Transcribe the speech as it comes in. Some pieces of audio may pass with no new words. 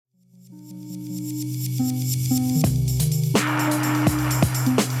Welcome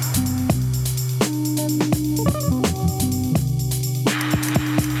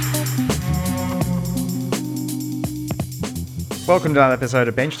to another episode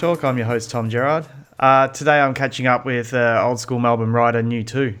of Bench Talk. I'm your host, Tom Gerard. Today I'm catching up with old school Melbourne rider, New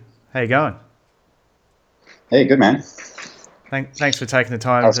 2. How you going? Hey, good man. Thanks for taking the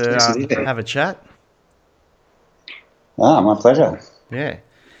time to have a chat. My pleasure. Yeah.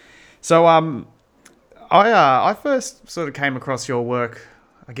 So I first sort of came across your work,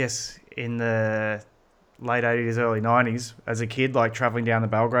 I guess, in the late 80s, early 90s as a kid, like travelling down the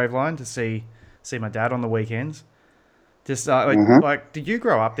Belgrave line to see my dad on the weekends. Just like, did you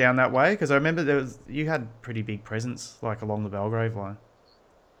grow up down that way? Because I remember you had pretty big presence like along the Belgrave line.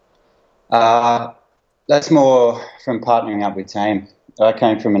 That's more from partnering up with Tame. I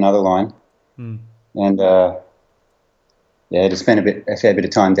came from another line, and to spend a fair bit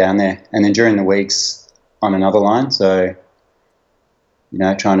of time down there, and then during the weeks on another line. So,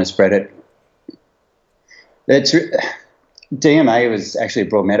 trying to spread it. DMA was actually a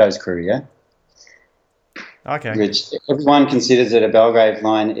Broadmeadows crew, yeah. Okay. Which everyone considers it a Belgrave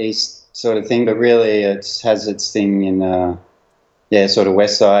line east sort of thing, but really it has its thing in sort of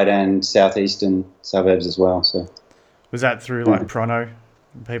west side and southeastern suburbs as well. So was that through like Prono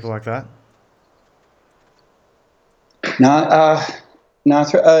and people like that? No.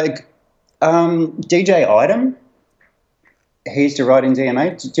 DJ Item. He used to write in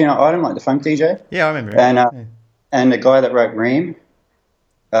DMA. Do you know Item, like the funk DJ? Yeah, I remember. And the guy that wrote Ream.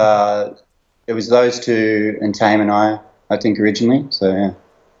 It was those two and Tame and I think, originally. So, yeah.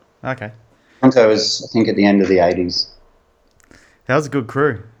 Okay. Pronto was, I think, at the end of the 80s. That was a good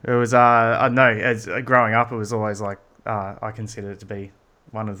crew. It was, I know, as growing up, it was always like, I consider it to be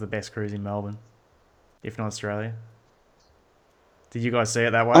one of the best crews in Melbourne, if not Australia. Did you guys see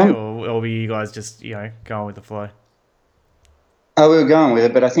it that way, or were you guys just, going with the flow? Oh, we were going with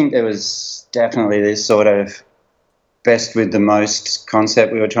it, but I think there was definitely this sort of best with the most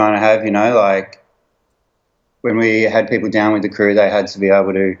concept we were trying to have, like when we had people down with the crew, they had to be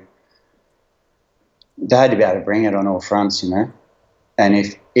able to bring it on all fronts, and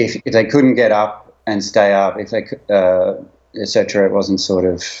if they couldn't get up and stay up, if they could, etc., it wasn't sort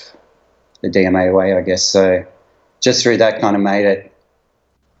of the DMA way, I guess. So just through that kind of made it.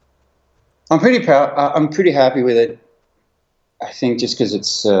 I'm pretty proud. I'm pretty happy with it. I think just because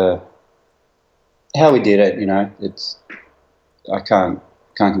it's how we did it, it's I can't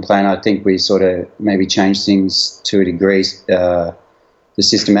complain. I think we sort of maybe changed things to a degree. The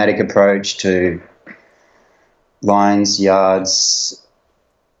systematic approach to lines, yards,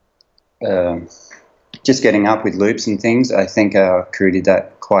 just getting up with loops and things. I think our crew did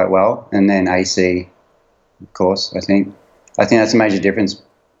that quite well. And then AC, of course. I think that's a major difference.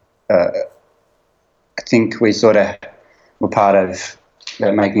 I think we sort of were part of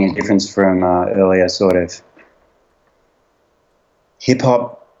making a difference from earlier sort of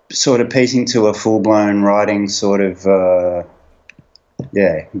hip-hop sort of piecing to a full-blown writing sort of,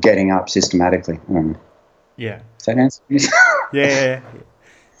 getting up systematically. Yeah. Does that answer? Yeah.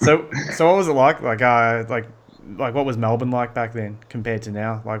 So what was it like? Like what was Melbourne like back then compared to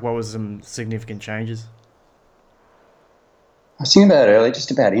now? Like, what was some significant changes? I was thinking about it earlier,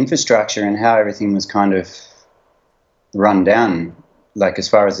 just about infrastructure and how everything was kind of run down, like as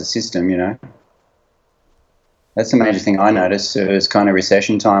far as the system, That's the major thing I noticed. It was kind of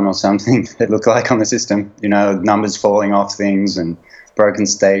recession time or something, it looked like on the system, numbers falling off things and broken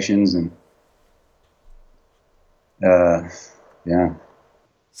stations and, yeah.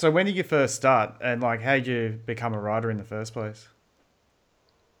 So when did you first start, and like, how did you become a writer in the first place?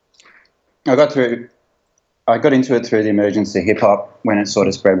 I got into it through the emergence of hip-hop when it sort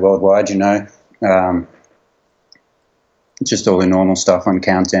of spread worldwide, just all the normal stuff on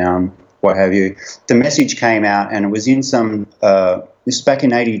Countdown, what have you. The message came out, and it was in this was back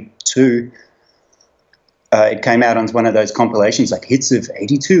in 82. It came out on one of those compilations, like Hits of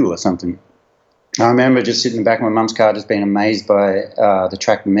 82 or something. I remember just sitting in the back of my mum's car, just being amazed by the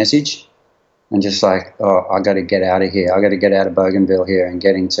track message, and just like, I got to get out of here. I got to get out of Bougainville here and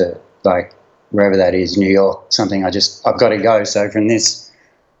get into like wherever that is, New York, something. I've got to go. So from this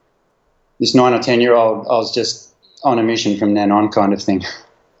 9 or 10-year-old, I was just on a mission from then on, kind of thing.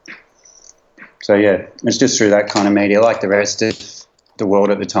 So yeah, it's just through that kind of media, like the rest of the world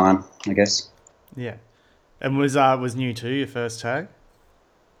at the time, I guess. Yeah. And was New 2 your first tag?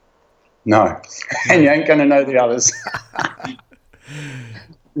 No. And you ain't going to know the others.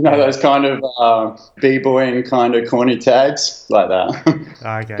 Those kind of b-boying kind of corny tags like that.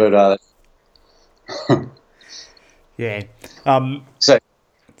 Okay. But yeah. so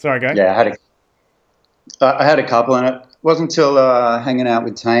Sorry, go. Yeah, I had a couple, and it wasn't until hanging out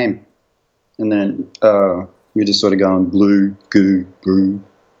with Tame, and then we just sort of going blue, goo, brew,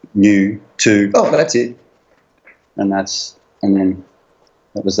 new, two. Oh, that's it, and then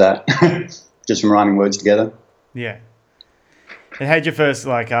that was that. Just from rhyming words together. Yeah. And how'd you first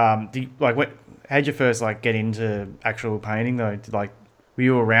how'd you first get into actual painting though? Were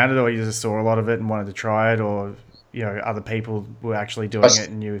you around it, or you just saw a lot of it and wanted to try it, or other people were actually doing it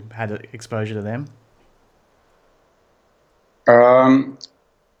and you had exposure to them?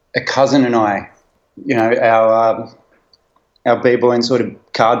 A cousin and I, our b-boy and sort of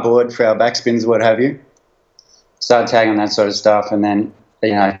cardboard for our backspins, what have you. Started tagging that sort of stuff, and then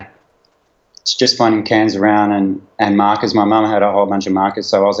it's just finding cans around and markers. My mum had a whole bunch of markers,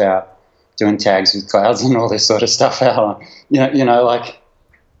 so I was out doing tags with clouds and all this sort of stuff.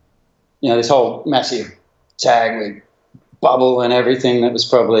 This whole massive tag with bubble and everything that was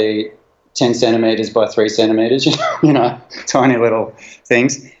probably 10 centimetres by 3 centimetres, tiny little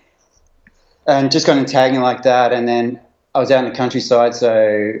things. And just got into tagging like that. And then I was out in the countryside, so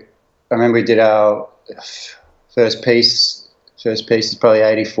I remember we did our first piece. First piece is probably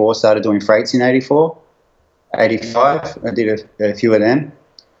 84, started doing freights in 84. 85, I did a few of them.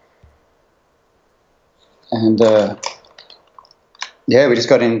 And, we just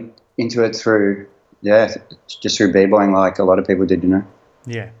got into it through b-boying like a lot of people did,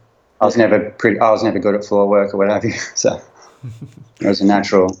 Yeah. I was never good at floor work or what have you, so it was a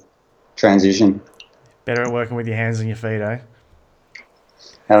natural transition. Better at working with your hands than your feet, eh?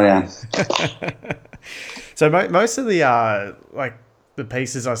 Hell yeah. So most of the the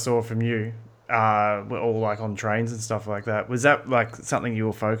pieces I saw from you were all on trains and stuff like that. Was that something you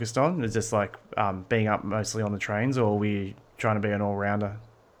were focused on? Was just being up mostly on the trains, or were you trying to be an all-rounder?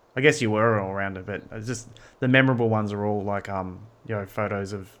 I guess you were an all-rounder, but it's just the memorable ones are all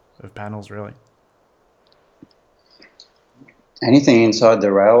photos of panels, really. Anything inside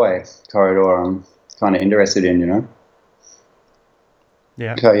the railway corridor I'm kind of interested in,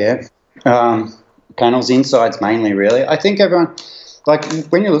 Yeah. So yeah. Panels insides mainly, really. I think everyone,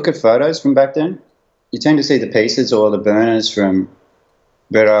 when you look at photos from back then, you tend to see the pieces or the burners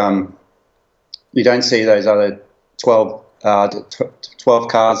but you don't see those other 12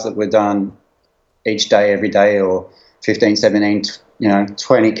 cars that were done each day, every day, or 15, 17,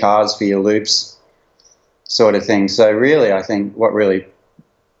 20 cars for your loops sort of thing. So really, I think what really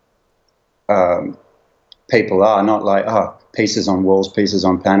people are, not pieces on walls, pieces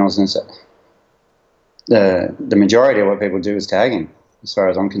on panels, and so the majority of what people do is tagging, as far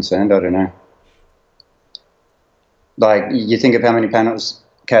as I'm concerned. I don't know. You think of how many panels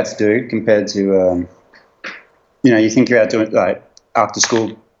cats do compared to, you think you're out doing after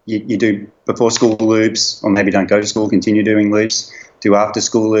school, you do before school loops, or maybe don't go to school, continue doing loops, do after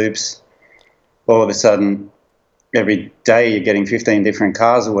school loops. All of a sudden, every day you're getting 15 different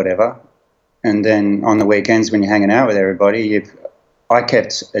cars or whatever. And then on the weekends when you're hanging out with everybody, I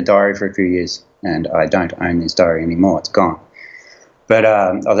kept a diary for a few years, and I don't own this diary anymore. It's gone. But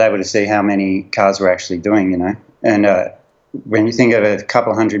I was able to see how many cars we're actually doing, And when you think of a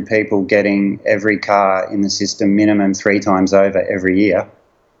couple hundred people getting every car in the system minimum 3 times over every year,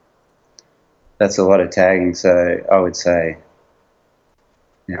 that's a lot of tagging. So I would say,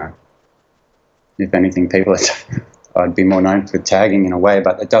 if anything, I'd be more known for tagging in a way,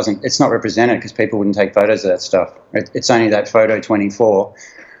 but it's not represented because people wouldn't take photos of that stuff. It's only that photo 24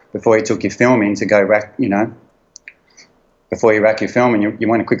 before you took your film in to go rack, before you rack your film, and you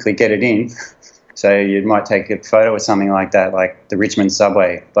want to quickly get it in. So you might take a photo of something like that, like the Richmond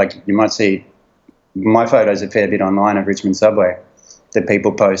subway. You might see my photos a fair bit online of Richmond subway that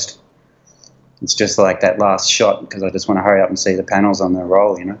people post. It's just like that last shot because I just want to hurry up and see the panels on the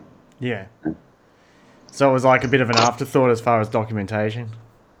roll, Yeah. So it was a bit of an afterthought as far as documentation.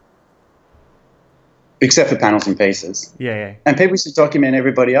 Except for panels and pieces. Yeah. And people used to document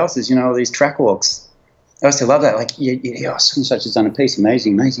everybody else's, all these track walks. I used to love that. Such and such has done a piece,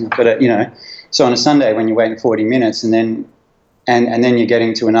 amazing. I've got it, So on a Sunday when you're waiting 40 minutes and then you're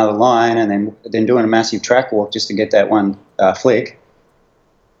getting to another line and then doing a massive track walk just to get that one flick.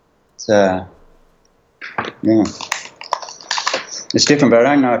 So, yeah. It's different, but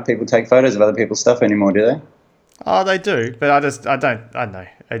I don't know if people take photos of other people's stuff anymore, do they? Oh, they do, but I don't know.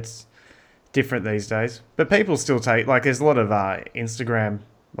 It's different these days. But people still take, there's a lot of Instagram,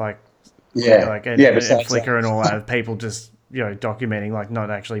 and Flickr and all that, of people just, documenting,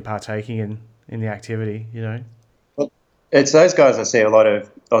 not actually partaking in the activity, Well, it's those guys I see a lot of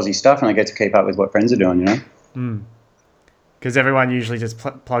Aussie stuff, and I get to keep up with what friends are doing, Because everyone usually just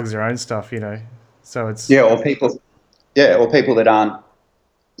plugs their own stuff, so it's... or people that aren't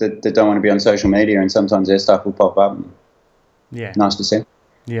that don't want to be on social media, and sometimes their stuff will pop up. Yeah. Nice to see.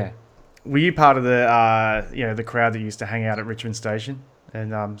 Yeah. Were you part of the the crowd that used to hang out at Richmond Station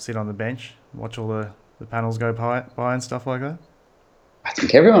and sit on the bench, watch all the panels go by and stuff like that? I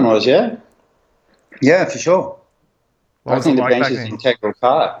think everyone was, yeah. Yeah, for sure. What I was it think the like bench back is an then? integral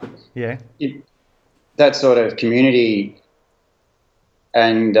part. Yeah. That sort of community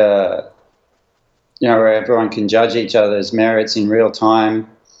and, where everyone can judge each other's merits in real time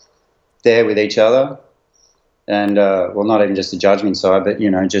there with each other. And, not even just the judgment side, but,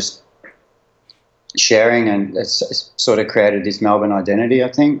 just sharing, and it's sort of created this Melbourne identity,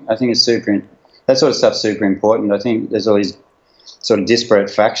 I think. I think it's that sort of stuff's super important. I think there's all these sort of disparate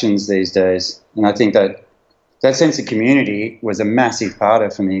factions these days. And I think that sense of community was a massive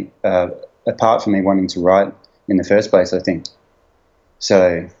part for me wanting to write in the first place, I think.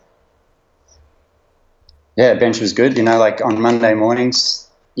 So, yeah, bench was good. Like on Monday mornings,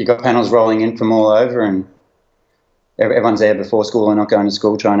 you got panels rolling in from all over, and everyone's there before school or not going to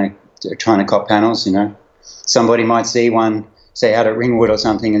school trying to cop panels. Somebody might see one, say out at Ringwood or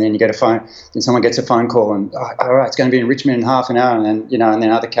something, and then you get a phone, then someone gets a phone call, and all right, it's going to be in Richmond in half an hour, and then and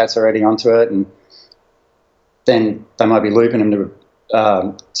then other cats are already onto it, and then they might be looping them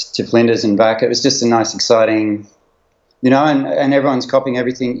to Flinders and back. It was just a nice, exciting, and everyone's copying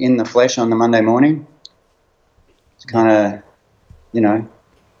everything in the flesh on the Monday morning. It's kind of,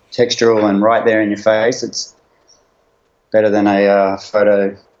 textural and right there in your face. It's better than a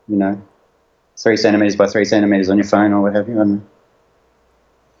photo, 3 centimeters by 3 centimeters on your phone or what have you.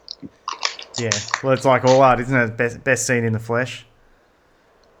 Yeah. Well, it's like all art, isn't it? Best seen in the flesh.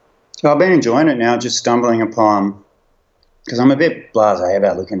 So I've been enjoying it now, just stumbling upon, because I'm a bit blasé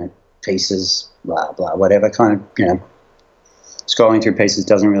about looking at pieces, blah, blah, whatever, kind of, scrolling through pieces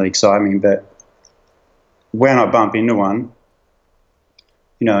doesn't really excite me, but when I bump into one,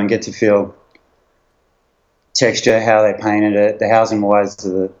 and get to feel texture, how they painted it, the housing wise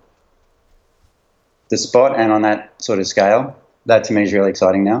to the spot, and on that sort of scale, that to me is really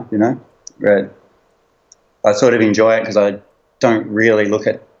exciting now, Where I sort of enjoy it because I don't really look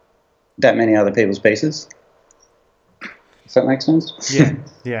at that many other people's pieces. Does that make sense? Yeah,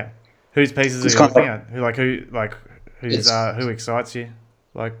 yeah. Whose pieces It's are you kind of looking at? Who excites you,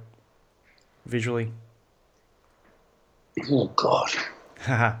 like visually? Oh God.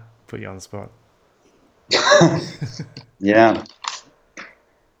 Haha, put you on the spot. Yeah.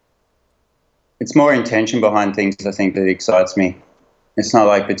 It's more intention behind things, I think, that excites me. It's not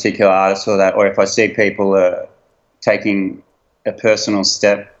like particular artists or that, or if I see people taking a personal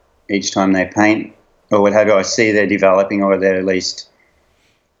step each time they paint or what have you, I see they're developing or they're at least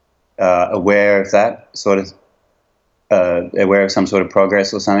aware of that sort of, aware of some sort of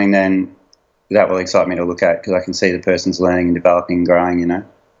progress or something, then that will excite me to look at because I can see the person's learning and developing and growing,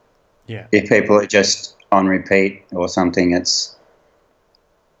 Yeah. If people are just on repeat or something, it's,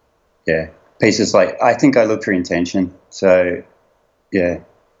 yeah, pieces like, I think I look for intention. So, yeah.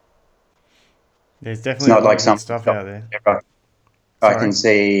 There's It's definitely a not lot like of good some stuff out there. I can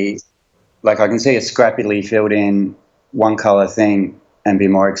see, like I can see a scrappily filled in one color thing and be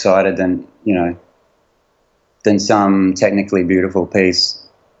more excited than, than some technically beautiful piece.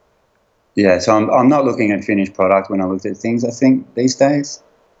 Yeah, so I'm not looking at finished product when I look at things, I think, these days.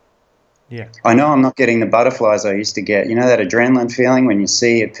 Yeah. I know I'm not getting the butterflies I used to get. That adrenaline feeling when you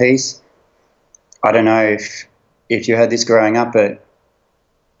see a piece? I don't know if you had this growing up, but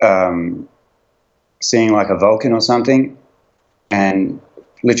seeing like a Vulcan or something and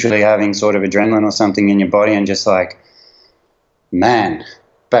literally having sort of adrenaline or something in your body and just like, man,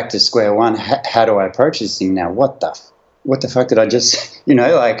 back to square one. How do I approach this thing now? What the fuck did I just,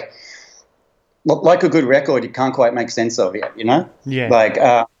 like a good record, you can't quite make sense of it, Yeah. Like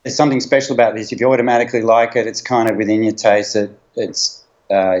there's something special about this. If you automatically like it, it's kind of within your taste. It's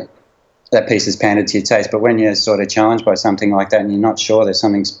that piece is pandered to your taste. But when you're sort of challenged by something like that and you're not sure there's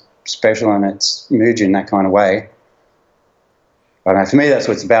something special and it's moved you in that kind of way, I don't know. For me, that's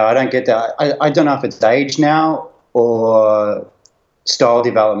what it's about. I don't get that. I don't know if it's age now or style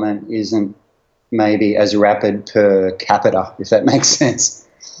development isn't maybe as rapid per capita, if that makes sense.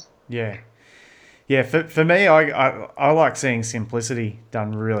 Yeah. Yeah, for me, I like seeing simplicity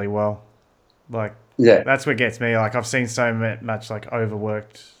done really well. Like, Yeah. that's what gets me. Like, I've seen so much, like,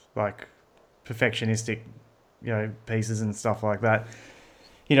 overworked, like, perfectionistic, pieces and stuff like that.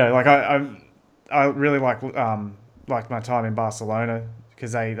 Like, I really like my time in Barcelona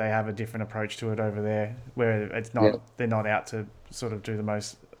because they have a different approach to it over there where Yeah. they're not out to sort of do the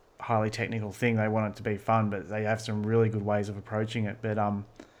most highly technical thing. They want it to be fun, but they have some really good ways of approaching it. But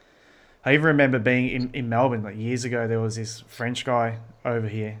I even remember being in Melbourne like years ago. There was this French guy over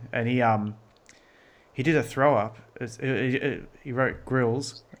here, and he did a throw up. He wrote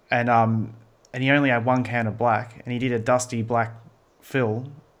grills, and he only had one can of black, and he did a dusty black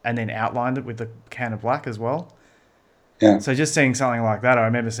fill, and then outlined it with the can of black as well. Yeah. So just seeing something like that, I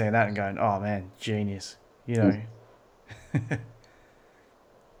remember seeing that and going, "Oh man, genius!" You know.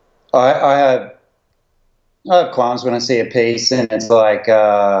 I have qualms when I see a piece and it's like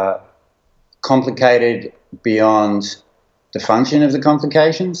complicated beyond the function of the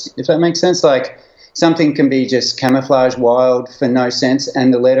complications, if that makes sense. Like something can be just camouflage wild for no sense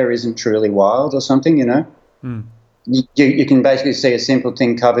and the letter isn't truly wild or something, you know. You can basically see a simple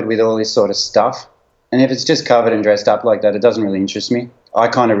thing covered with all this sort of stuff, and if it's just covered and dressed up like that, it doesn't really interest me. I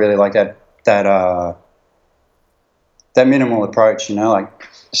kind of really like that minimal approach, you know, like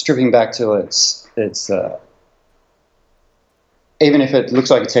stripping back to its even if it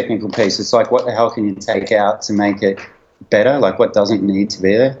looks like a technical piece, it's like what the hell can you take out to make it better? Like what doesn't need to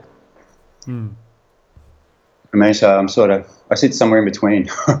be there? I mean, so I sit somewhere in between.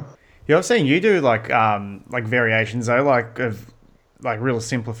 Yeah, I've seen you do like variations though, like of like real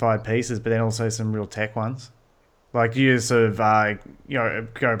simplified pieces, but then also some real tech ones. Like, do you sort of go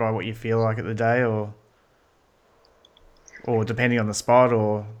by what you feel like at the day, or depending on the spot,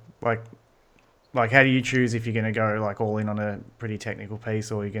 or like how do you choose if you're going to go like all in on a pretty technical piece,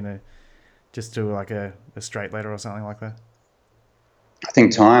 or you're going to just do like a straight letter or something like that? I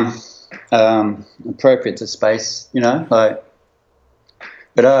think time, appropriate to space, you know, like.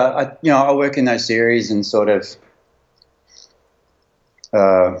 But I work in those series and sort of.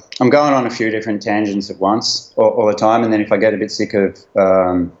 I'm going on a few different tangents at once all the time, and then if I get a bit sick of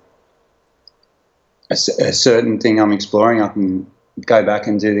a certain thing I'm exploring, I can go back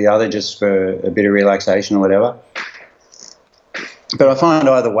and do the other just for a bit of relaxation or whatever. But I find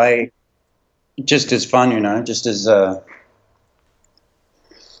either way just as fun, you know, just as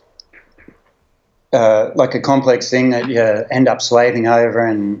like a complex thing that you end up slaving over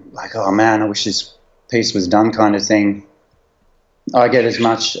and like, oh man, I wish this piece was done kind of thing. I get as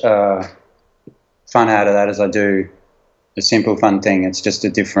much fun out of that as I do a simple fun thing. It's just a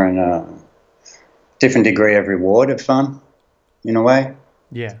different degree of reward of fun, in a way.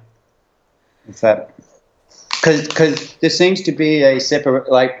 Yeah. If that, because there seems to be a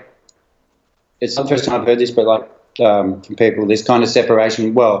separate, like, it's not the first time I've heard this, but like from people, this kind of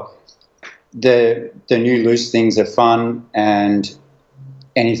separation. Well, the new loose things are fun, and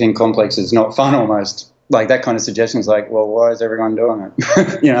anything complex is not fun almost. Like that kind of suggestion is like, well, why is everyone doing it?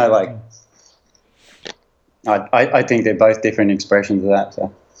 You know, like I think they're both different expressions of that.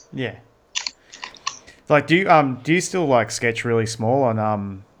 So. Yeah. Like, do you still like sketch really small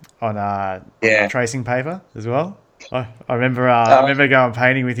on tracing paper as well? I remember going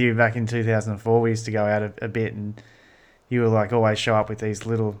painting with you back in 2004. We used to go out a bit, and you were like always show up with these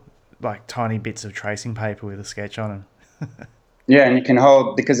little like tiny bits of tracing paper with a sketch on them. Yeah, and you can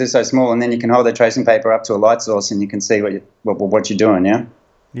hold, because they're so small, and then you can hold the tracing paper up to a light source, and you can see what you're doing. Yeah.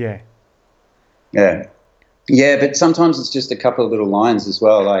 Yeah. Yeah. Yeah, but sometimes it's just a couple of little lines as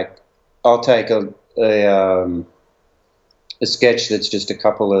well. Like I'll take a sketch that's just a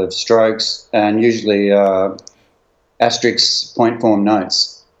couple of strokes, and usually asterisk point form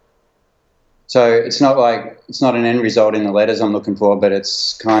notes. So it's not an end result in the letters I'm looking for, but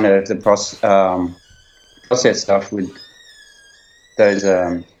it's kind of the process stuff with those.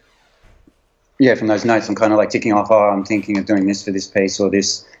 From those notes, I'm kind of like ticking off. Oh, I'm thinking of doing this for this piece, or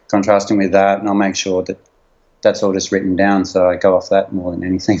this contrasting with that, and I'll make sure that that's all just written down. So I go off that more than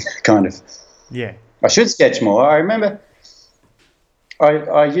anything, kind of. Yeah. I should sketch more. I remember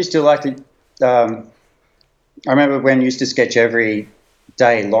I used to like to I remember when I used to sketch every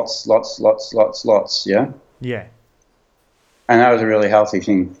day, lots, yeah? Yeah. And that was a really healthy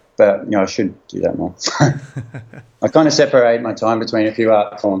thing, but, I should do that more. I kind of separate my time between a few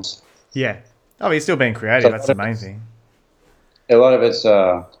art forms. Yeah. Oh, you're still being creative. That's the main thing. A lot of it's,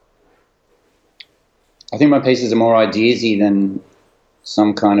 I think my pieces are more ideasy than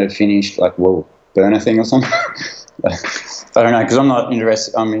some kind of finished, like, burner thing or something. I don't know, because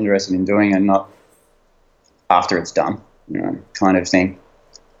I'm interested in doing it, not after it's done, kind of thing.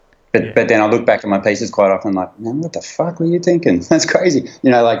 But then I look back at my pieces quite often, like, man, what the fuck were you thinking? That's crazy.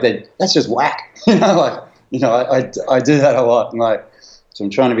 That's just whack. I do that a lot. And so I'm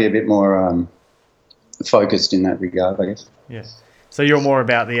trying to be a bit more focused in that regard, I guess. Yeah. So you're more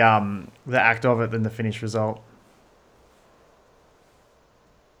about the act of it than the finished result.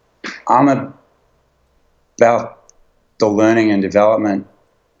 I'm about the learning and development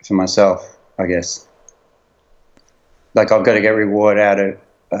for myself, I guess. Like I've got to get reward out of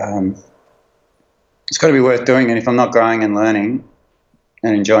it's got to be worth doing. And if I'm not growing and learning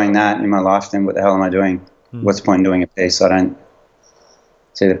and enjoying that in my life, then what the hell am I doing? What's the point in doing a piece? I don't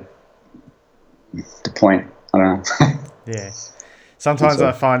see the point. I don't know. Yeah. Sometimes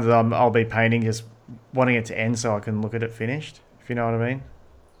I find that I'll be painting just wanting it to end so I can look at it finished, if you know what I mean.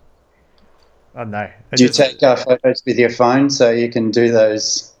 I don't know. Do you take photos with your phone so you can do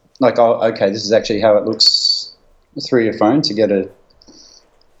those? Like, oh, okay, this is actually how it looks through your phone to get a.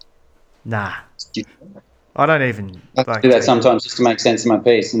 Nah. I don't even I do that sometimes just to make sense of my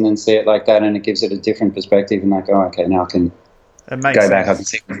piece, and then see it like that, and it gives it a different perspective. And like, oh, okay, now I can go back. I can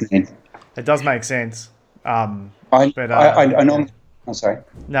see what I mean. It does make sense. I normally. I'm sorry.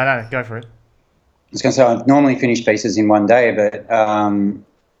 No, go for it. I was going to say I normally finish pieces in one day, but I'm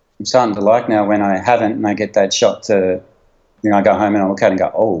starting to like now when I haven't, and I get that shot to, I go home and I look at it and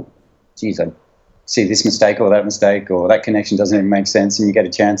go, oh, geez, I see this mistake or that connection doesn't even make sense, and you get a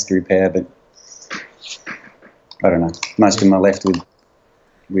chance to repair, but I don't know. Most of them are left with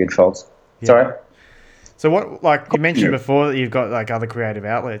weird faults. Yeah. Sorry? So what, like you mentioned before that you've got like other creative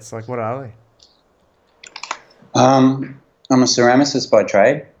outlets, like what are they? I'm a ceramicist by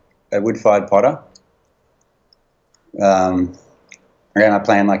trade, a wood-fired potter. Again, I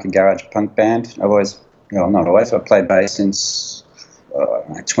play in like a garage punk band. I've played bass since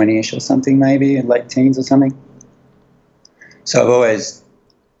 20-ish or something, maybe, in late teens or something. So I've always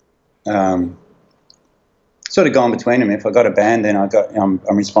sort of gone between them. If I got a band, then I'm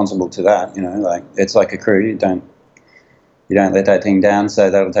responsible to that. Like it's like a crew. You don't let that thing down. So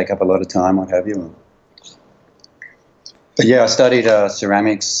that'll take up a lot of time, what have you. But yeah, I studied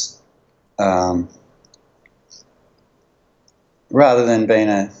ceramics. Rather than being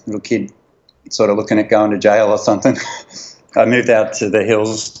a little kid sort of looking at going to jail or something, I moved out to the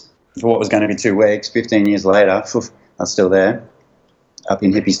hills for what was going to be 2 weeks. 15 years later, I was still there, up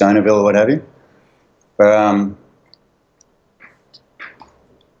in hippie Stonerville or what have you. But,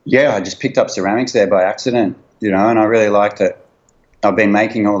 I just picked up ceramics there by accident, and I really liked it. I've been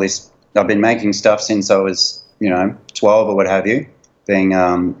making stuff since I was, 12 or what have you, being,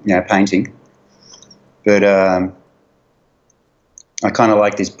 painting. But I kind of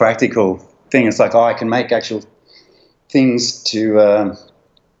like this practical thing. It's like, I can make actual things to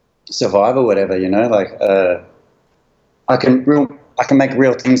survive or whatever, like I can make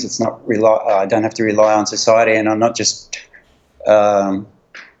real things. It's not I don't have to rely on society, and I'm not just I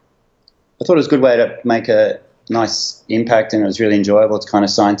thought it was a good way to make a nice impact, and it was really enjoyable. It's kind of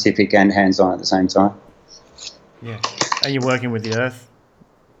scientific and hands-on at the same time. Yeah. And you're working with the earth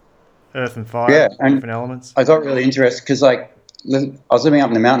and fire, different elements. I got really interested because I was living up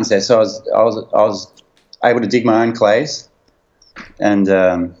in the mountains there, so I was able to dig my own clays, and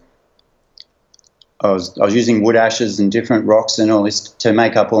I was using wood ashes and different rocks and all this to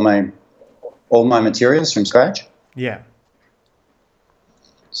make up all my materials from scratch. Yeah.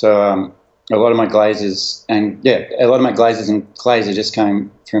 So a lot of my glazes and clays just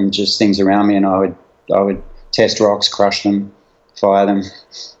came from just things around me, and I would test rocks, crush them, fire them,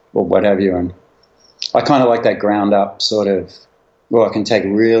 or what have you. And I kind of like that ground up sort of. Well, I can take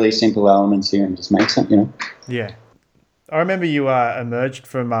really simple elements here and just make something, Yeah. I remember you emerged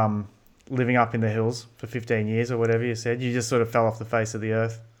from living up in the hills for 15 years or whatever you said. You just sort of fell off the face of the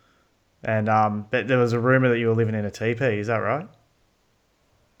earth. And but there was a rumour that you were living in a teepee. Is that right?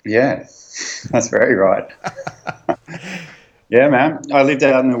 Yeah, that's very right. Yeah, man. I lived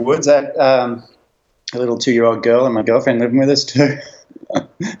out in the woods. A little 2-year-old girl and my girlfriend living with us too.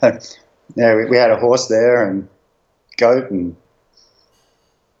 Yeah, we had a horse there and goat and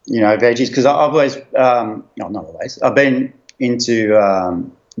veggies, because I've always, not always, I've been into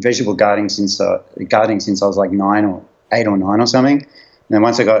vegetable gardening since I was like 8 or 9 or something. And then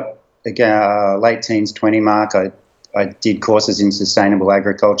once I got late teens, 20 mark, I did courses in sustainable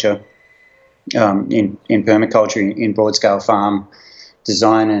agriculture, in permaculture, in broad scale farm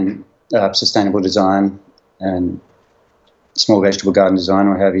design and sustainable design and small vegetable garden design,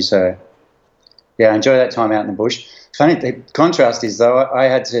 or what have you. So yeah, I enjoy that time out in the bush. Funny, the contrast is, though, I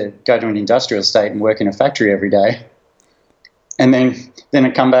had to go to an industrial estate and work in a factory every day. And then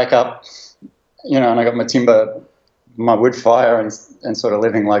I come back up, and I got my timber, my wood fire, and sort of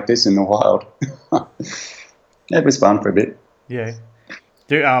living like this in the wild. It was fun for a bit. Yeah.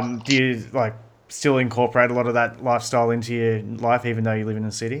 Do you like still incorporate a lot of that lifestyle into your life, even though you live in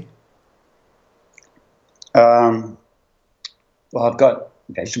the city? Well, I've got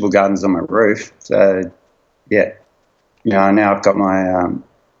vegetable gardens on my roof, so yeah. Now I've got my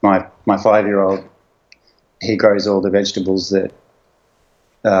my 5-year-old. He grows all the vegetables that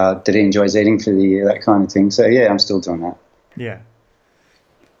he enjoys eating for the year, that kind of thing. So yeah, I'm still doing that. Yeah.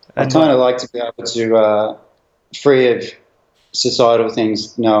 I And kind of like to be able to, free of societal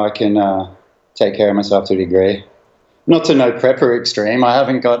things, know I can take care of myself to a degree. Not to no prepper extreme. I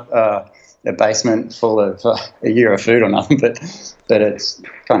haven't got a basement full of a year of food or nothing, but it's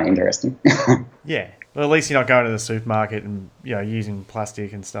kind of interesting. yeah, well, at least you're not going to the supermarket and using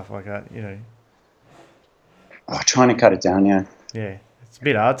plastic and stuff like that. Oh, trying to cut it down, yeah. Yeah, it's a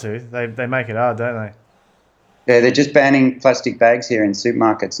bit hard to. They make it hard, don't they? Yeah, they're just banning plastic bags here in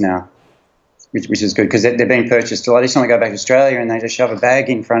supermarkets now, which is good because they're being purchased a lot. I just want to go back to Australia and they just shove a bag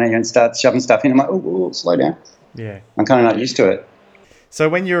in front of you and start shoving stuff in. I'm like, oh, slow down. Yeah. I'm kind of not used to it. So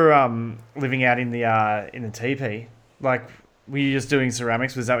when you're living out in the teepee, like, were you just doing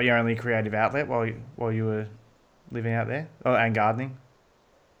ceramics? Was that your only creative outlet while you were living out there? Oh, and gardening?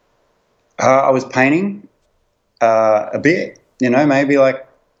 I was painting a bit, maybe like a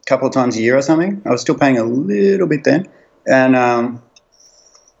couple of times a year or something. I was still painting a little bit then. And I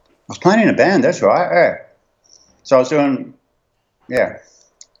was playing in a band, that's right. Yeah. So I was doing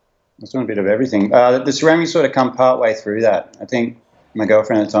a bit of everything. The ceramics sort of come part way through that. I think my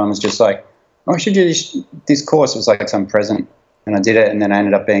girlfriend at the time was just like, oh, I should do this course. It was like some present. And I did it, and then I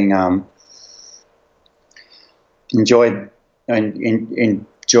ended up being enjoyed it,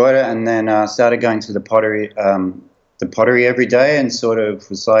 and then started going to the pottery every day, and sort of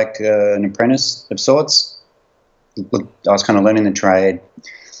was like an apprentice of sorts. I was kind of learning the trade,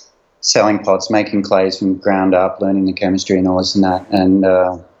 selling pots, making clays from ground up, learning the chemistry and all this and that. And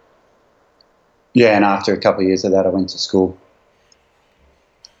and after a couple of years of that, I went to school.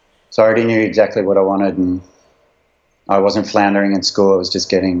 So I already knew exactly what I wanted, and I wasn't floundering in school. I was just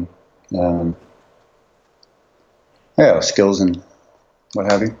getting skills and what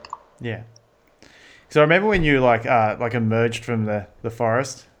have you. Yeah. So I remember when you like emerged from the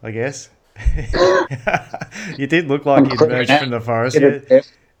forest, I guess. You did look like you'd emerged from the forest.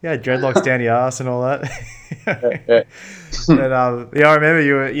 Yeah, dreadlocks down your ass and all that. But I remember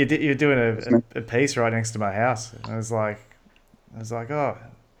you were doing a piece right next to my house. And I was like, oh,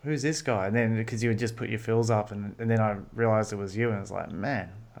 who's this guy? And then because you had just put your fills up, and then I realized it was you, and I was like,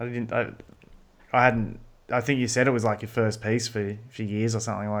 man, I hadn't. I think you said it was like your first piece for years or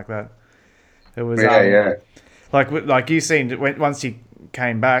something like that. It was like you seemed once you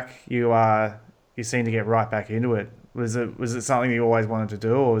came back, you seemed to get right back into it. Was it something you always wanted to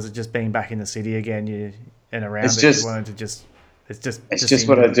do, or was it just being back in the city again? You wanted to just. It's just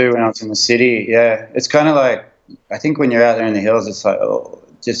what I do when I was in the city. Yeah, it's kind of like, I think when you're out there in the hills, it's like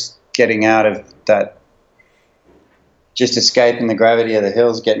just getting out of that, just escaping the gravity of the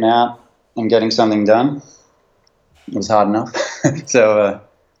hills, getting out and getting something done. It was hard enough. So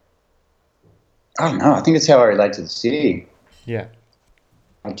I don't know. I think it's how I relate to the city. Yeah.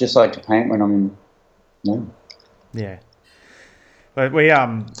 I just like to paint when I'm in. No. Yeah. But we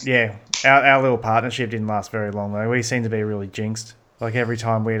our little partnership didn't last very long though. We seemed to be really jinxed. Like every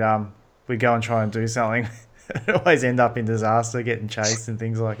time we'd go and try and do something, it always end up in disaster, getting chased and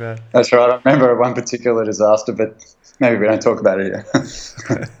things like that. That's right. I remember one particular disaster, but maybe we don't talk about it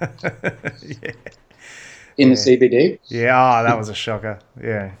Yeah. In the CBD? Yeah, that was a shocker.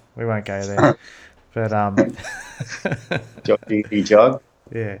 Yeah, we won't go there. But jog.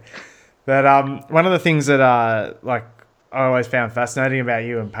 Yeah. But one of the things that I always found fascinating about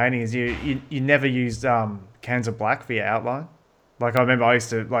you and painting is you never used cans of black for your outline. Like I remember I used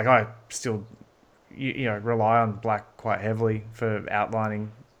to I still rely on black quite heavily for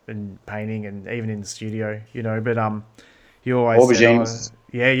outlining and painting and even in the studio, but you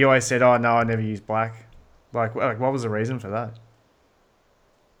always said, oh no, I never use black. Like what was the reason for that?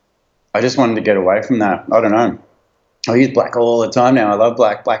 I just wanted to get away from that. I don't know. I use black all the time now. I love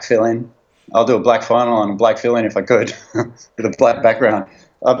black fill in. I'll do a black final and a black fill in if I could with a black background.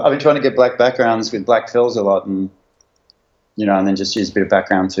 I've been trying to get black backgrounds with black fills a lot, and and then just use a bit of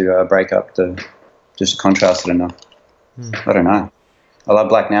background to break up just to contrast it enough. I don't know. I love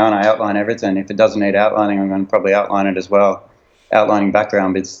black now, and I outline everything. If it doesn't need outlining, I'm going to probably outline it as well. Outlining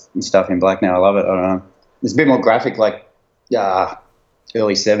background bits and stuff in black now. I love it. I don't know. It's a bit more graphic, like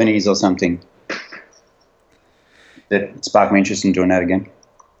early 70s or something. That sparked my interest in doing that again.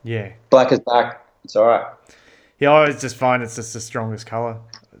 Yeah. Black is black. It's all right. Yeah, I always just find it's just the strongest colour,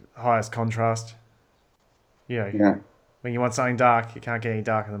 highest contrast. Yeah. When you want something dark, you can't get any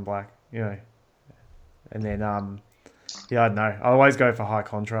darker than black. And then I don't know. I always go for high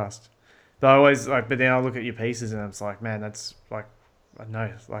contrast. But then I look at your pieces and it's like, man, that's like, I don't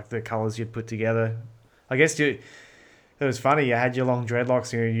know, like the colours you'd put together. I guess it was funny. You had your long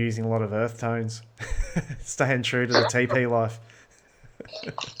dreadlocks and you were using a lot of earth tones, staying true to the TP life.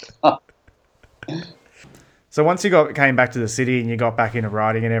 So once came back to the city and you got back into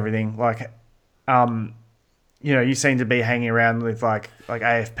writing and everything, like, you seem to be hanging around with like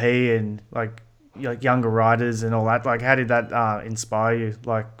AFP and like younger writers and all that. Like, how did that inspire you?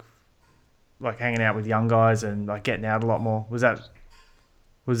 Like hanging out with young guys and like getting out a lot more. Did that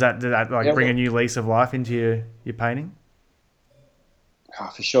like Yeah, bring a new lease of life into your painting? oh,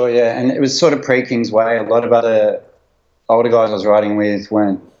 for sure, yeah. And it was sort of pre-King's Way. A lot of other older guys I was writing with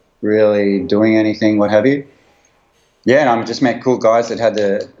weren't really doing anything, what have you. Yeah, and I just met cool guys that had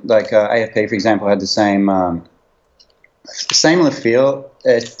AFP, for example, had the similar feel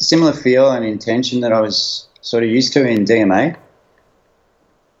and intention that I was sort of used to in DMA.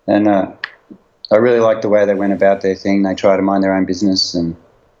 And I really liked the way they went about their thing. They try to mind their own business and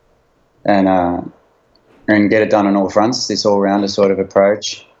get it done on all fronts, this all-rounder sort of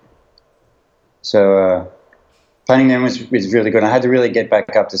approach. So painting them was really good. I had to really get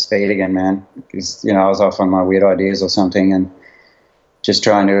back up to speed again, man, because, I was off on my weird ideas or something and just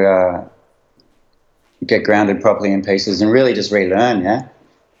trying to get grounded properly in pieces and really just relearn, yeah?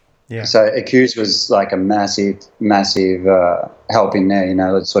 Yeah. So Accused was like a massive, massive help in there,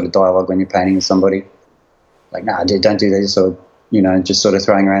 that sort of dialogue when you're painting with somebody. Like, nah, dude, don't do this, or, just sort of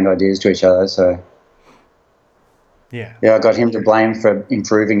throwing around ideas to each other. So, yeah, I got him to blame for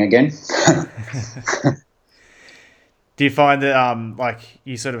improving again. Do you find that like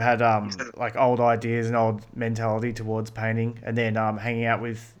you sort of had like old ideas and old mentality towards painting, and then hanging out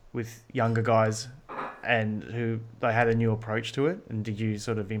with younger guys, and who they had a new approach to it, and did you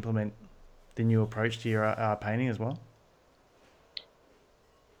sort of implement the new approach to your painting as well?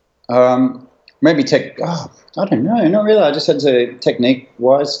 Maybe I don't know, not really. I just had to,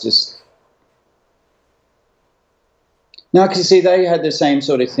 technique-wise, just... No, because you see, they had the same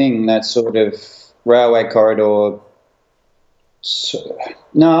sort of thing, that sort of railway corridor.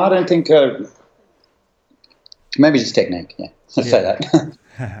 No, I don't think... maybe just technique, yeah. Let's say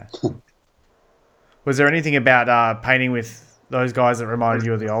that. Was there anything about painting with those guys that reminded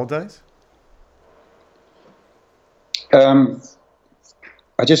you of the old days? I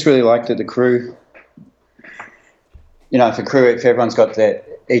just really liked that the crew... for crew, if everyone's got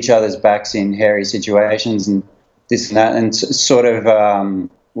each other's backs in hairy situations and this and that, and sort of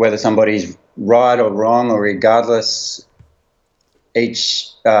whether somebody's right or wrong or regardless, they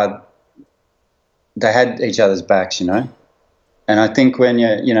had each other's backs, And I think when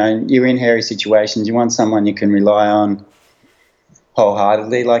you're in hairy situations, you want someone you can rely on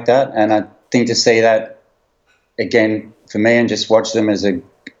wholeheartedly like that. And I think to see that again for me and just watch them as a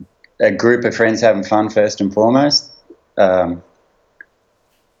group of friends having fun first and foremost. I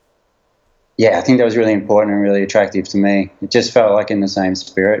think that was really important and really attractive to me. It just felt like in the same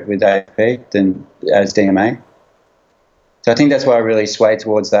spirit with AP than as DMA. So I think that's why I really swayed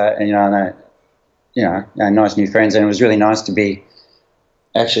towards that. And nice new friends, and it was really nice to be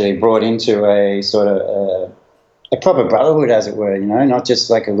actually brought into a sort of a proper brotherhood, as it were. Not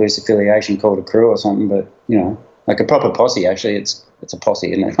just like a loose affiliation called a crew or something, but like a proper posse. Actually, it's a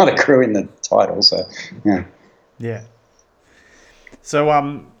posse, and not a crew in the title. So yeah. Yeah. So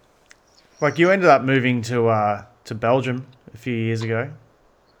like you ended up moving to Belgium a few years ago.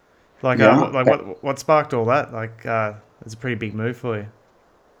 Like what sparked all that? Like it's a pretty big move for you.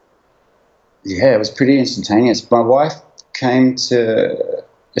 Yeah, it was pretty instantaneous. My wife came to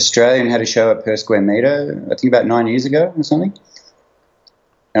Australia and had a show at Per Square Meter, I think about 9 years ago or something.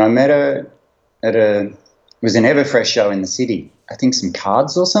 And I met her at it was an Everfresh show in the city. I think some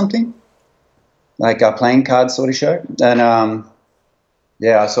cards or something, like a playing cards sort of show. And I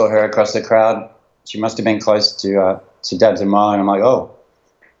saw her across the crowd. She must have been close to Dabs and Marley. And I'm like, oh,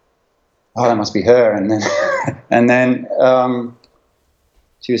 that must be her. And then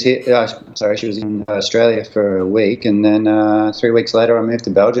she was here. She was in Australia for a week, and then 3 weeks later, I moved to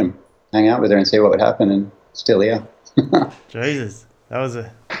Belgium, hang out with her, and see what would happen. And still here. Jesus,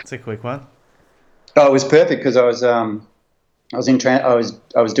 that's a quick one. Oh, it was perfect because I was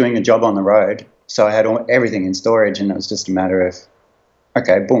doing a job on the road, so I had everything in storage, and it was just a matter of,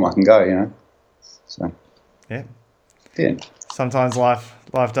 okay, boom, I can go. So yeah. Yeah. Sometimes life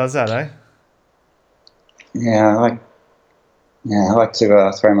does that, eh? Yeah, I like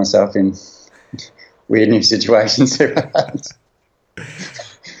to throw myself in weird new situations.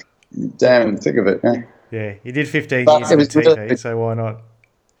 Damn, think of it. Yeah, yeah, you did 15 years in the teepee, so why not?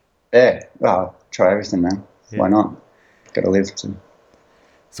 Yeah, well, try everything, man. Yeah. Why not? Got to live. So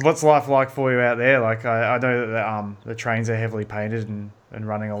what's life like for you out there? Like, I know that the trains are heavily painted and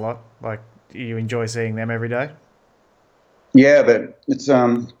running a lot. Like, do you enjoy seeing them every day? Yeah, but it's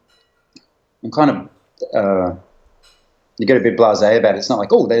I'm kind of you get a bit blasé about it. It's not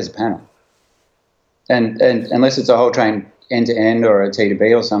like, oh, there's a panel. and unless it's a whole train end to end or a T to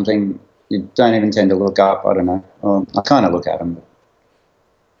B or something, you don't even tend to look up. I don't know. I kind of look at them, but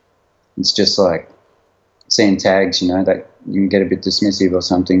it's just like seeing tags, you know, that you can get a bit dismissive or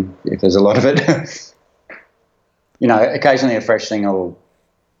something if there's a lot of it. You know, occasionally a fresh thing will,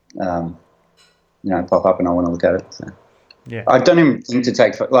 you know, pop up and I want to look at it. So. Yeah. I don't even think to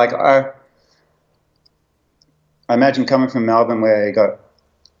take, like, I imagine coming from Melbourne where you got,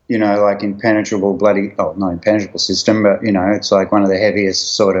 you know, like impenetrable not impenetrable system, but, you know, it's like one of the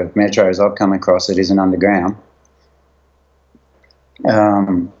heaviest sort of metros I've come across that isn't underground.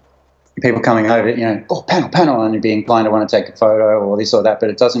 People coming over, you know, panel, and you'd be inclined to want to take a photo or this or that, but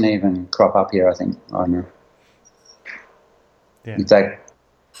it doesn't even crop up here, I think. I don't know. Yeah. It's like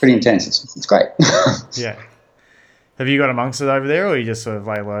pretty intense. It's great. Yeah. Have you got amongst it over there, or you just sort of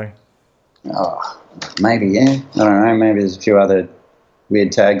lay low? Oh, maybe, yeah. I don't know. Maybe there's a few other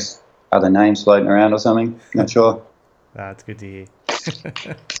weird tags, other names floating around or something. Not sure. That's good to hear.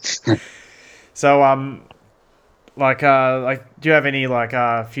 So, do you have any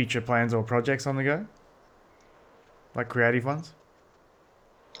future plans or projects on the go? Like creative ones?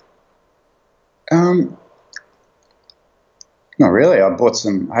 Not really. I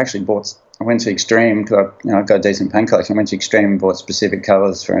went to Extreme because I've got a decent paint collection. I went to Extreme and bought specific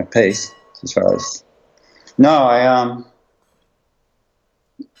colours for a piece. As far as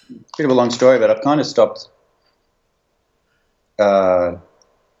bit of a long story, but I've kind of stopped. I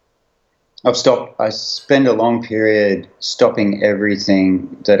spend a long period stopping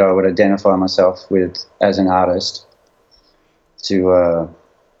everything that I would identify myself with as an artist to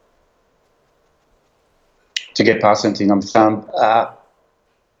get past something.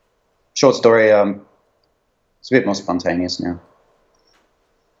 Short story, it's a bit more spontaneous now.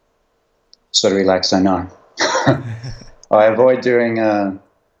 Sort of relaxed, I know. I avoid doing, I'd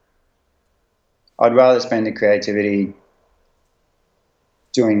rather spend the creativity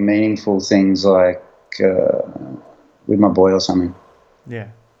doing meaningful things like with my boy or something. Yeah.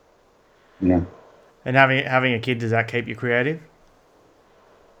 Yeah. And having a kid, does that keep you creative?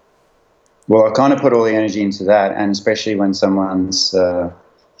 Well, I kind of put all the energy into that, and especially when someone's, the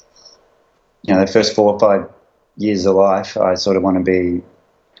first 4 or 5 years of life, I sort of want to be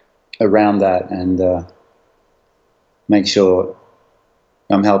around that and make sure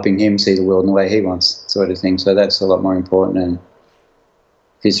I'm helping him see the world in the way he wants, sort of thing. So that's a lot more important. And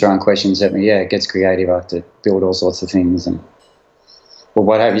if he's throwing questions at me, it gets creative. I have to build all sorts of things and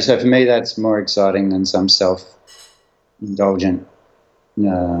what have you. So for me, that's more exciting than some self-indulgent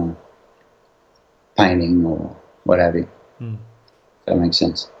painting or what have you. If that makes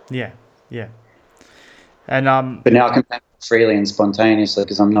sense. Yeah, yeah. And but now I can paint freely and spontaneously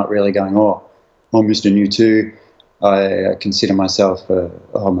because I'm not really going, I'm Mr. New Too. I consider myself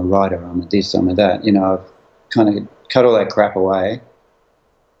I'm a writer, I'm a this, I'm a that. You know, I've kind of cut all that crap away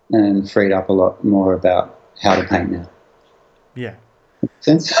and freed up a lot more about how to paint now. Yeah.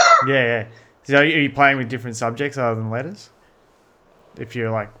 Sense? Yeah. So are you playing with different subjects other than letters? If you're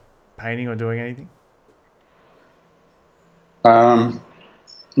like painting or doing anything? No,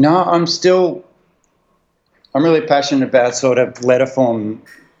 I'm really passionate about sort of letter form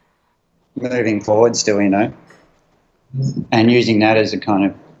moving forward still, you know, and using that as a kind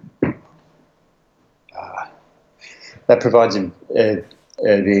of, that provides a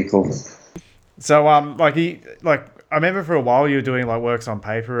vehicle. So, I remember for a while you were doing like works on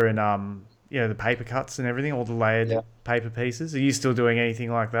paper and, the paper cuts and everything, all the layered paper pieces. Are you still doing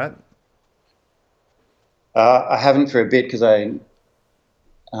anything like that? I haven't for a bit because I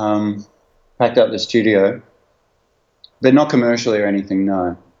packed up the studio, but not commercially or anything,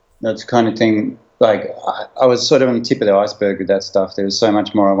 no. That's the kind of thing, like, I was sort of on the tip of the iceberg with that stuff. There was so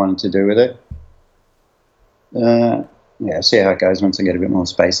much more I wanted to do with it. See how it goes once I get a bit more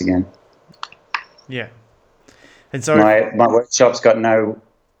space again. Yeah. And so my workshop's got no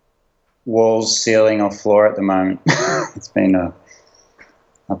walls, ceiling or floor at the moment. It's been, I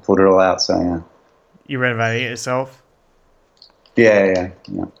pulled it all out, so yeah. You renovating it yourself? Yeah.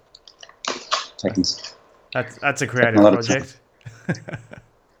 That's a creative project.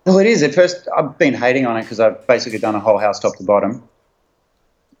 Well, it is. At first, I've been hating on it because I've basically done a whole house top to bottom,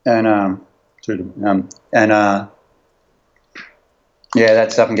 and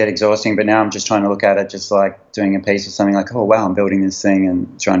that stuff can get exhausting. But now I'm just trying to look at it, just like doing a piece of something like, oh wow, I'm building this thing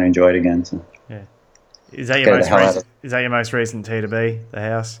and trying to enjoy it again. So. Yeah, is that your most recent T to B, the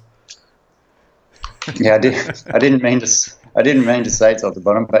house? Yeah, I didn't mean to say it's off the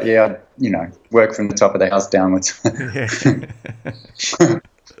bottom, but yeah, I work from the top of the house downwards.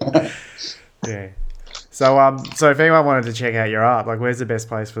 Yeah. So if anyone wanted to check out your art, like, where's the best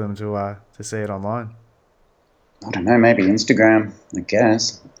place for them to see it online? I don't know, maybe Instagram, I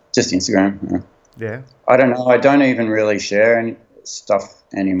guess. Just Instagram. Yeah. Yeah. I don't know. I don't even really share any stuff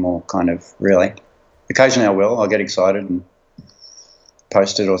anymore, kind of, really. Occasionally I will. I'll get excited and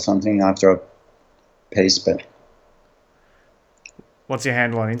post it or something after a piece, but What's your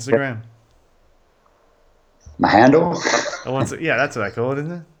handle on Instagram? my handle? Oh, what's it? Yeah, that's what I call it,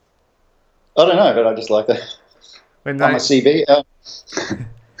 isn't it? I don't know, but I just like that. When On my they, CV,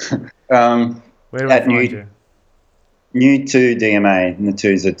 where do we at find you? new to DMA, and the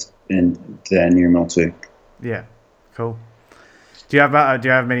two's in the numeral two. Yeah, cool. Do you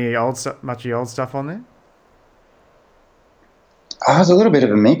have many much of your old stuff on there? I was a little bit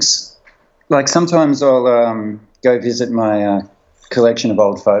of a mix. Like sometimes I'll go visit my collection of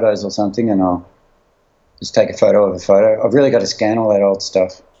old photos or something, and I'll just take a photo of a photo. I've really got to scan all that old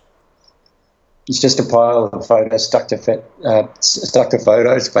stuff. It's just a pile of photos stuck to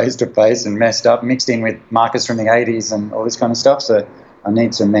photos face to face and messed up, mixed in with markers from the 80s and all this kind of stuff. So I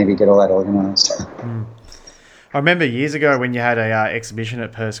need to maybe get all that organised. I remember years ago when you had a exhibition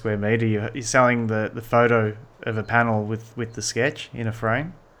at Per Square Meter, you're selling the photo of a panel with the sketch in a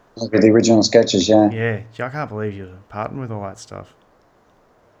frame. With the original sketches, yeah. Yeah, gee, I can't believe you're parting with all that stuff.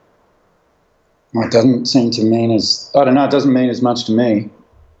 Well, it doesn't seem to mean I don't know, it doesn't mean as much to me,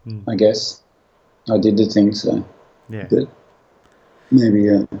 I guess. I did the thing, so. Yeah. But maybe,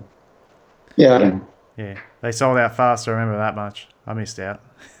 yeah, I don't know. Yeah, they sold out fast. I remember that much. I missed out.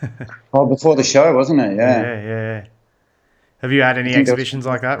 Oh, before the show, wasn't it? Yeah. Yeah. Have you had I any think exhibitions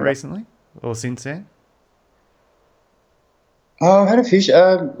like that recently or since then? Oh, I had a few.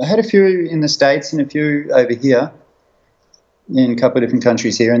 I had a few in the States and a few over here, in a couple of different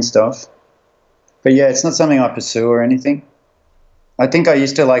countries here and stuff. But yeah, it's not something I pursue or anything. I think I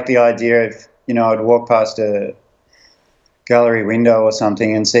used to like the idea of, I'd walk past a gallery window or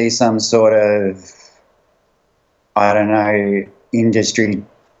something and see some sort of, I don't know, industry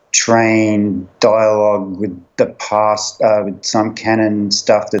trained dialogue with the past, with some canon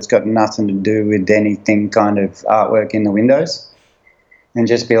stuff that's got nothing to do with anything kind of artwork in the windows, and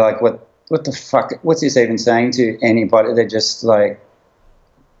just be like, what the fuck, what's this even saying to anybody? They're just like,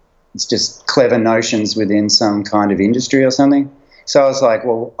 it's just clever notions within some kind of industry or something. So I was like,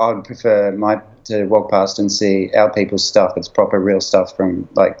 well, I'd prefer to walk past and see our people's stuff. It's proper real stuff from,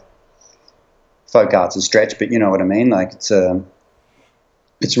 like, folk art's a stretch, but you know what I mean? Like, it's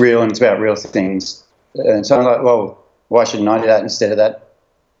real and it's about real things. And so I'm like, well, why shouldn't I do that instead of that,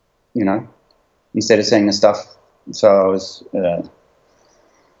 instead of seeing the stuff? So I was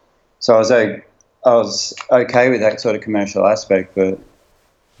okay with that sort of commercial aspect, but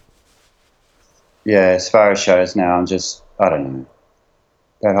yeah, as far as shows now, I don't know,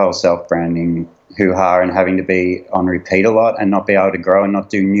 that whole self-branding hoo-ha and having to be on repeat a lot and not be able to grow and not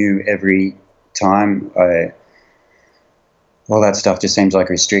do new every time. All that stuff just seems like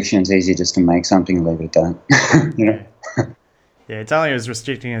restriction. It's easy just to make something and leave it at that. Yeah, it's only as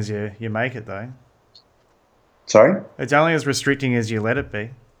restricting as you make it, though. Sorry? It's only as restricting as you let it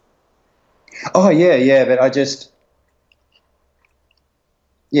be. Oh, yeah, but I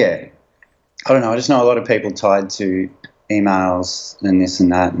don't know. I just know a lot of people tied to emails and this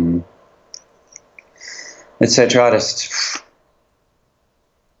and that and etc.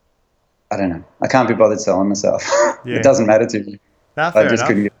 I don't know. I can't be bothered selling myself. Yeah. It doesn't matter to me. Nah, fair I just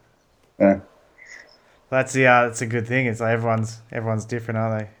enough. couldn't. That's a good thing. It's like everyone's different,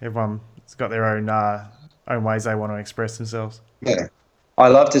 aren't they? Everyone's got their own ways they want to express themselves. Yeah. I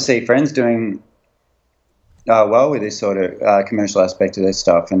love to see friends doing well with this sort of commercial aspect of their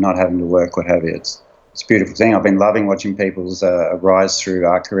stuff and not having to work, what have you. It's a beautiful thing. I've been loving watching people's rise through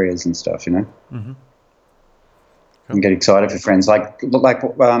art careers and stuff. Mm-hmm. Cool. And get excited for friends like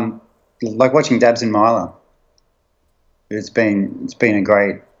watching Dabs and Myla. It's been a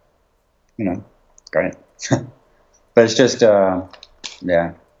great, great. But it's just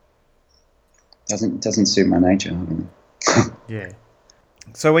doesn't suit my nature. Yeah.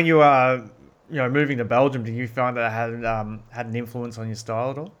 So when you are moving to Belgium, did you find that it had an influence on your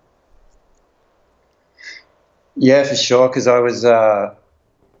style at all? Yeah, for sure. Because I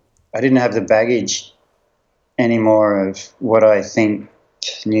didn't have the baggage anymore of what I think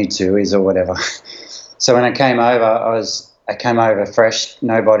new to is or whatever. So when I came over, I came over fresh.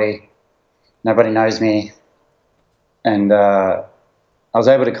 Nobody knows me, and I was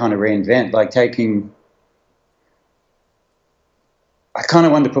able to kind of reinvent, like I kind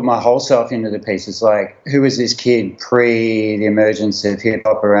of wanted to put my whole self into the pieces. Like, who was this kid pre the emergence of hip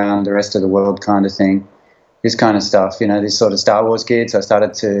hop around the rest of the world, kind of thing. This kind of stuff, this sort of Star Wars kid. So I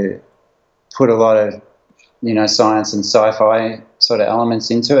started to put a lot of, science and sci-fi sort of elements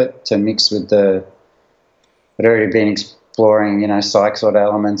into it to mix with the I'd already been exploring, psych sort of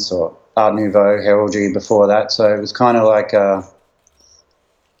elements or Art Nouveau, heraldry before that. So it was kind of like I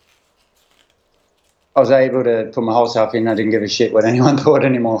was able to put my whole self in. I didn't give a shit what anyone thought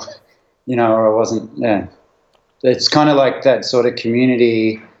anymore, or I wasn't. Yeah, it's kind of like that sort of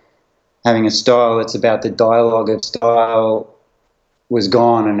community having a style. It's about the dialogue of style was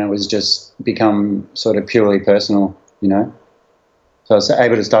gone, and it was just become sort of purely personal, So I was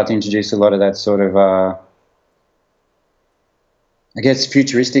able to start to introduce a lot of that sort of, I guess,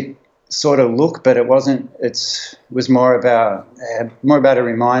 futuristic sort of look, but it wasn't. It was more about a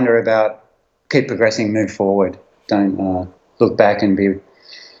reminder about keep progressing, move forward. Don't look back and be.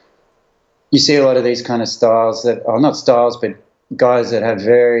 You see a lot of these kind of styles that are not styles, but guys that have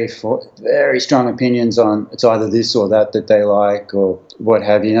very strong opinions on it's either this or that they like or what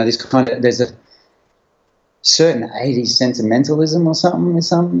have you. This kind of there's a certain 80s sentimentalism or something with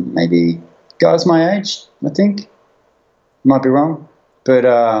some maybe guys my age. I think might be wrong, but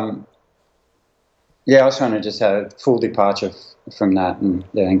I was trying to just have a full departure from that and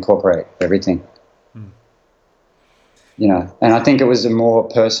incorporate everything. And I think it was a more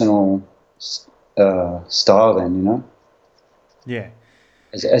personal style then, Yeah.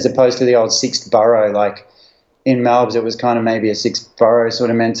 As opposed to the old sixth borough, like in Melbourne, it was kind of maybe a sixth borough sort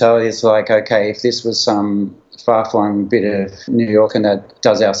of mentality. It's like, okay, if this was some far-flung bit of New York and that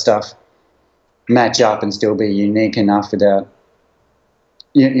does our stuff, match up and still be unique enough without,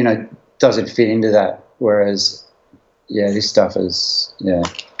 does it fit into that? Whereas, this stuff is,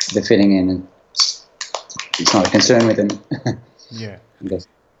 they're fitting in and it's not a concern with them. Yeah.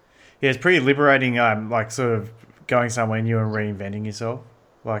 Yeah, it's pretty liberating, like sort of going somewhere new and reinventing yourself.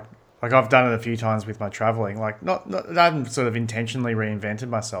 Like I've done it a few times with my traveling. Like not I haven't sort of intentionally reinvented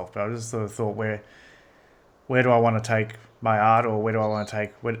myself, but I just sort of thought where do I want to take my art, or where do I want to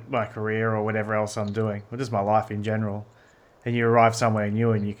take my career or whatever else I'm doing, or just my life in general. And you arrive somewhere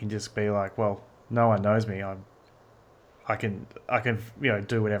new and you can just be like, well, no one knows me. I can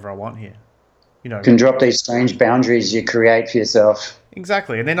do whatever I want here. Can drop these strange boundaries you create for yourself.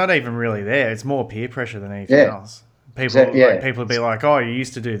 Exactly, and they're not even really there. It's more peer pressure than anything else. People would be like, "Oh, you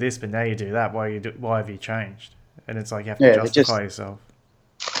used to do this, but now you do that. Why have you changed?" And it's like you have to justify yourself.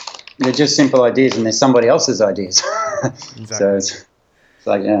 They're just simple ideas, and they're somebody else's ideas. Exactly. So it's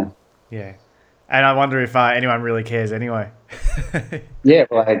like, yeah. And I wonder if anyone really cares anyway. Yeah,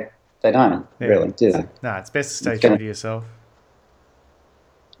 well, they don't really, do they? No, it's best to stay true to yourself.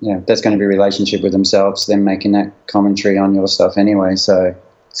 Yeah, that's going to be a relationship with themselves, them making that commentary on your stuff anyway. So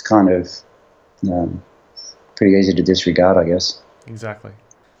it's kind of pretty easy to disregard, I guess. Exactly.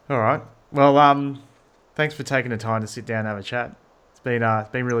 All right. Well, thanks for taking the time to sit down and have a chat. It's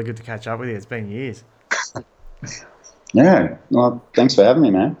been really good to catch up with you. It's been years. Yeah. Well, thanks for having me,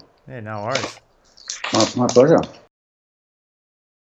 man. Yeah, no worries. My pleasure.